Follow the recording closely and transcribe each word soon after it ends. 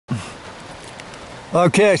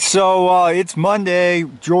Okay, so it's Monday,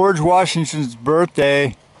 George Washington's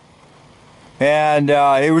birthday, and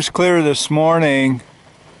it was clear this morning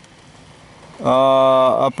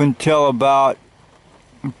up until about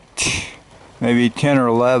maybe 10 or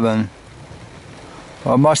 11.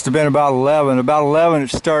 Well, it must have been about 11. About 11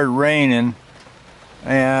 it started raining,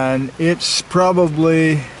 and it's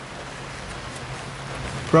probably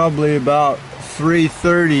about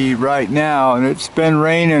 3:30 right now, and it's been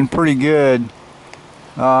raining pretty good.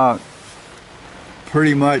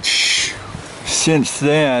 Pretty much since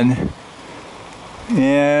then,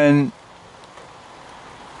 and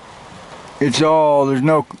it's all there's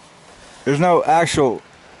no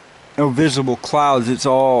visible clouds. It's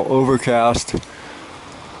all overcast.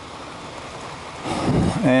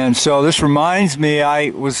 And so this reminds me,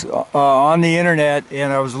 I was on the internet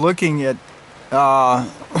and I was looking at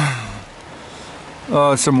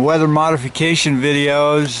some weather modification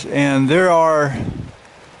videos, and there are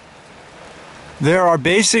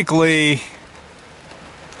basically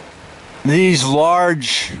these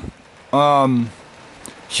large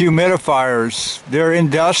humidifiers. They're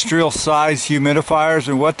industrial size humidifiers,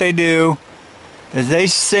 and what they do is they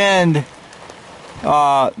send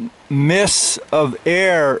mists of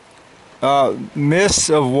air, mists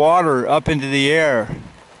of water up into the air.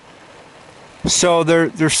 So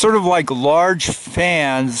they're sort of like large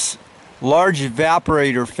fans, large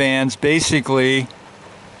evaporator fans, basically,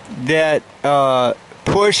 that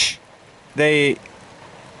push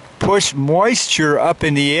moisture up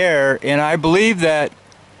in the air. And I believe that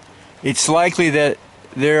it's likely that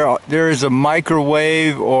there is a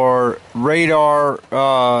microwave or radar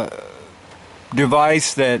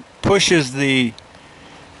device that pushes the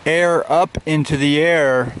air up into the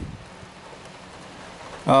air.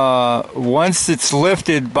 Once it's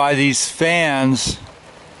lifted by these fans,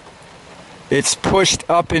 it's pushed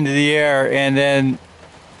up into the air, and then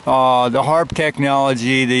the HARP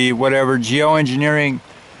technology, the whatever geoengineering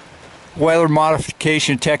weather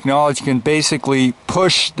modification technology, can basically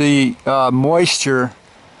push the moisture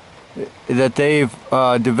that they've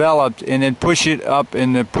developed, and then push it up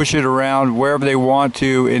and then push it around wherever they want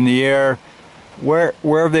to in the air,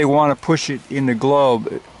 wherever they want to push it in the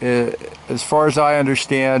globe. As far as I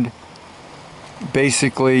understand,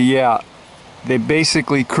 basically, yeah, they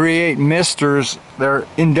basically create misters. They're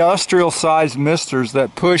industrial sized misters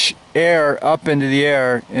that push air up into the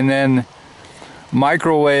air, and then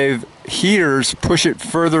microwave heaters push it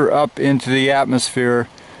further up into the atmosphere,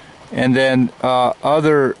 and then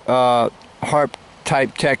other HARP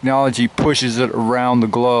type technology pushes it around the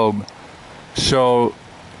globe. So,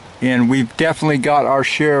 and we've definitely got our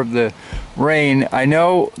share of the rain. I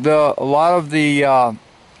know a lot of the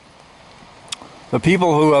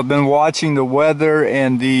people who have been watching the weather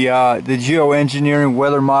and the geoengineering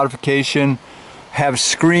weather modification have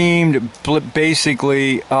screamed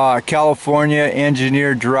basically California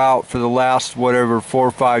engineered drought for the last 4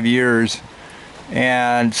 or 5 years.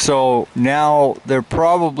 And so now they're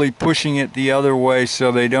probably pushing it the other way,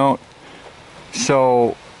 so they don't.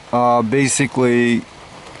 So basically,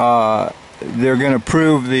 they're going to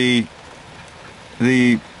prove the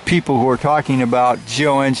people who are talking about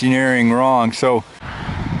geoengineering wrong. So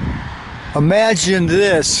imagine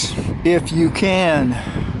this, if you can: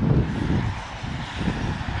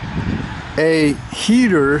 a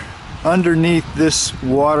heater underneath this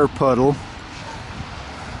water puddle,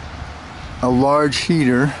 a large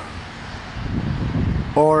heater,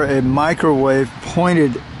 or a microwave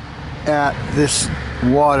pointed at this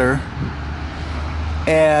water,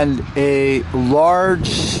 and a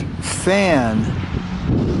large fan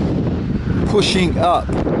pushing up.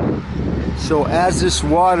 So as this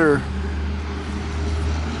water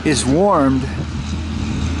is warmed,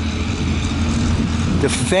 the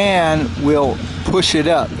fan will push it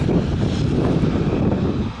up.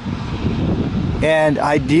 And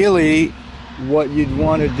ideally, what you'd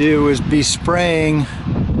want to do is be spraying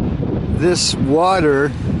this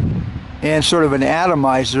water and sort of an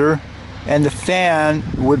atomizer, and the fan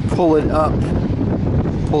would pull it up.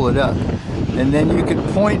 And then you could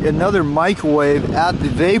point another microwave at the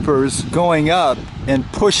vapors going up and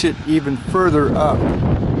push it even further up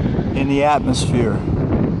in the atmosphere.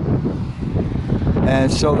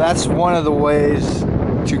 And so that's one of the ways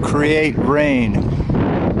to create rain.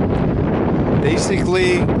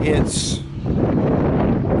 Basically, it's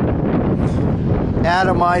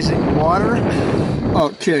atomizing water.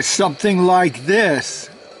 Okay, something like this.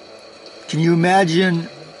 Can you imagine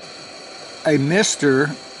a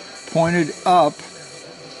mister pointed up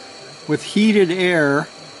with heated air,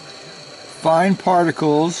 fine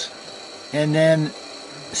particles, and then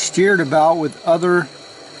steered about with other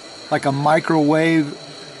like a microwave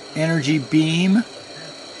energy beam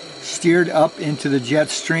steered up into the jet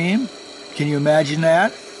stream. Can you imagine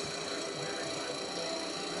that?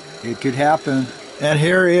 It could happen. And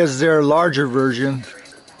here is their larger version.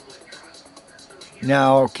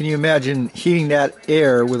 Now, can you imagine heating that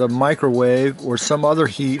air with a microwave or some other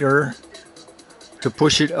heater to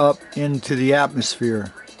push it up into the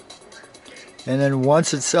atmosphere? And then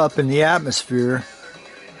once it's up in the atmosphere,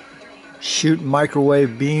 shoot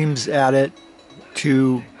microwave beams at it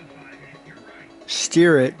to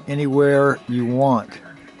steer it anywhere you want.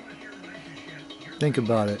 Think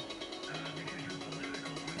about it.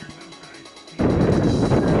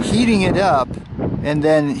 Heating it up and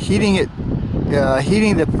then heating the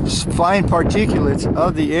fine particulates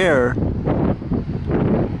of the air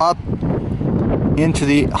up into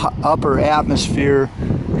the upper atmosphere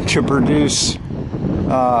to produce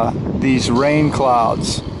these rain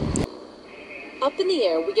clouds. Up in the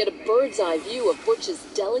air, we get a bird's eye view of Butch's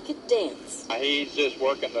delicate dance. He's just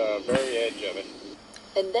working the very edge of it.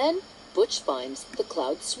 And then Butch finds the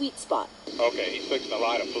cloud sweet spot. Okay, he's fixing to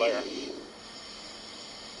light a flare. Okay.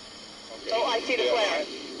 Oh, I see the flare.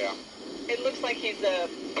 Yeah. It looks like he's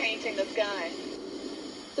painting the sky.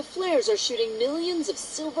 The flares are shooting millions of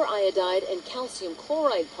silver iodide and calcium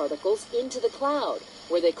chloride particles into the cloud,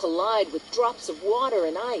 where they collide with drops of water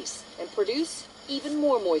and ice and produce even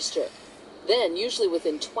more moisture. Then, usually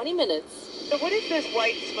within 20 minutes... So what is this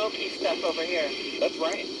white smoky stuff over here? That's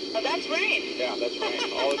rain. Oh, that's rain. Yeah, that's rain.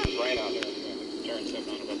 All this is rain out there. Turn 7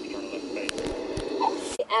 on November, turn left base.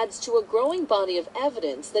 It adds to a growing body of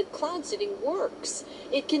evidence that cloud seeding works.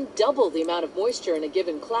 It can double the amount of moisture in a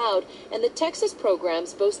given cloud, and the Texas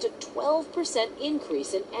programs boast a 12%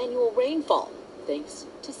 increase in annual rainfall, thanks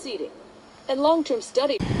to seeding. And long-term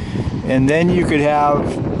study... And then you could have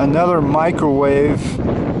another microwave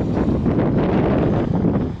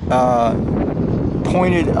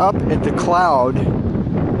pointed up at the cloud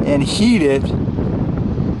and heat it.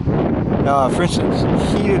 For instance,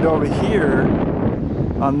 heat it over here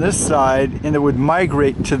on this side, and it would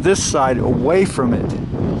migrate to this side away from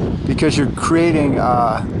it because you're creating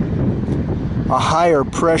a higher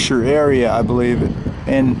pressure area, I believe.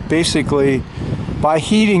 And basically, by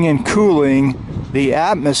heating and cooling the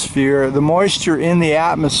atmosphere, the moisture in the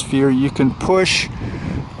atmosphere, you can push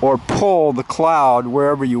or pull the cloud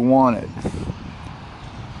wherever you want it.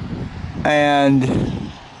 And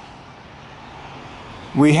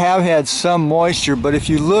we have had some moisture, but if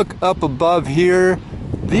you look up above here,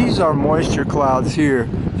 these are moisture clouds here.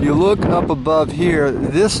 If you look up above here,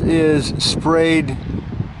 this is sprayed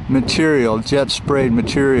material, jet sprayed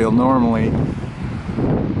material normally.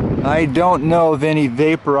 I don't know of any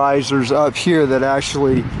vaporizers up here that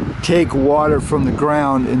actually take water from the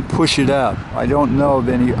ground and push it up. I don't know of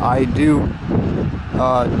any. I do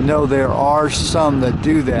know there are some that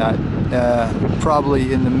do that,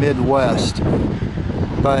 probably in the Midwest.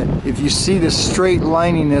 But if you see the straight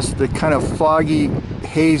lininess, the kind of foggy,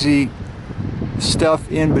 hazy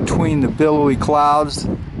stuff in between the billowy clouds,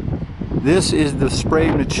 this is the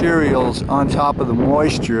sprayed materials on top of the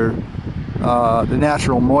moisture, the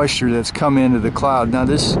natural moisture that's come into the cloud. Now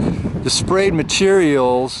the sprayed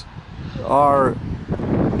materials are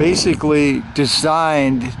basically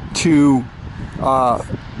designed to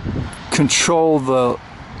control the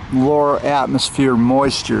lower atmosphere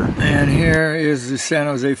moisture. And here is the San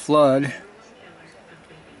Jose flood.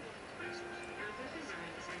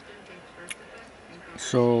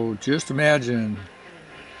 So just imagine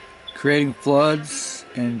creating floods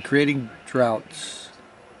and creating droughts.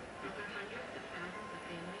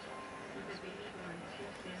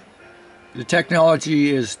 The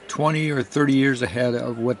technology is 20 or 30 years ahead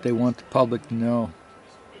of what they want the public to know.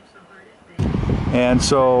 And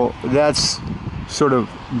so that's sort of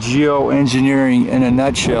geoengineering in a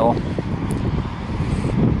nutshell.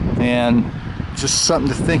 And just something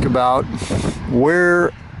to think about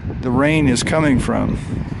where the rain is coming from.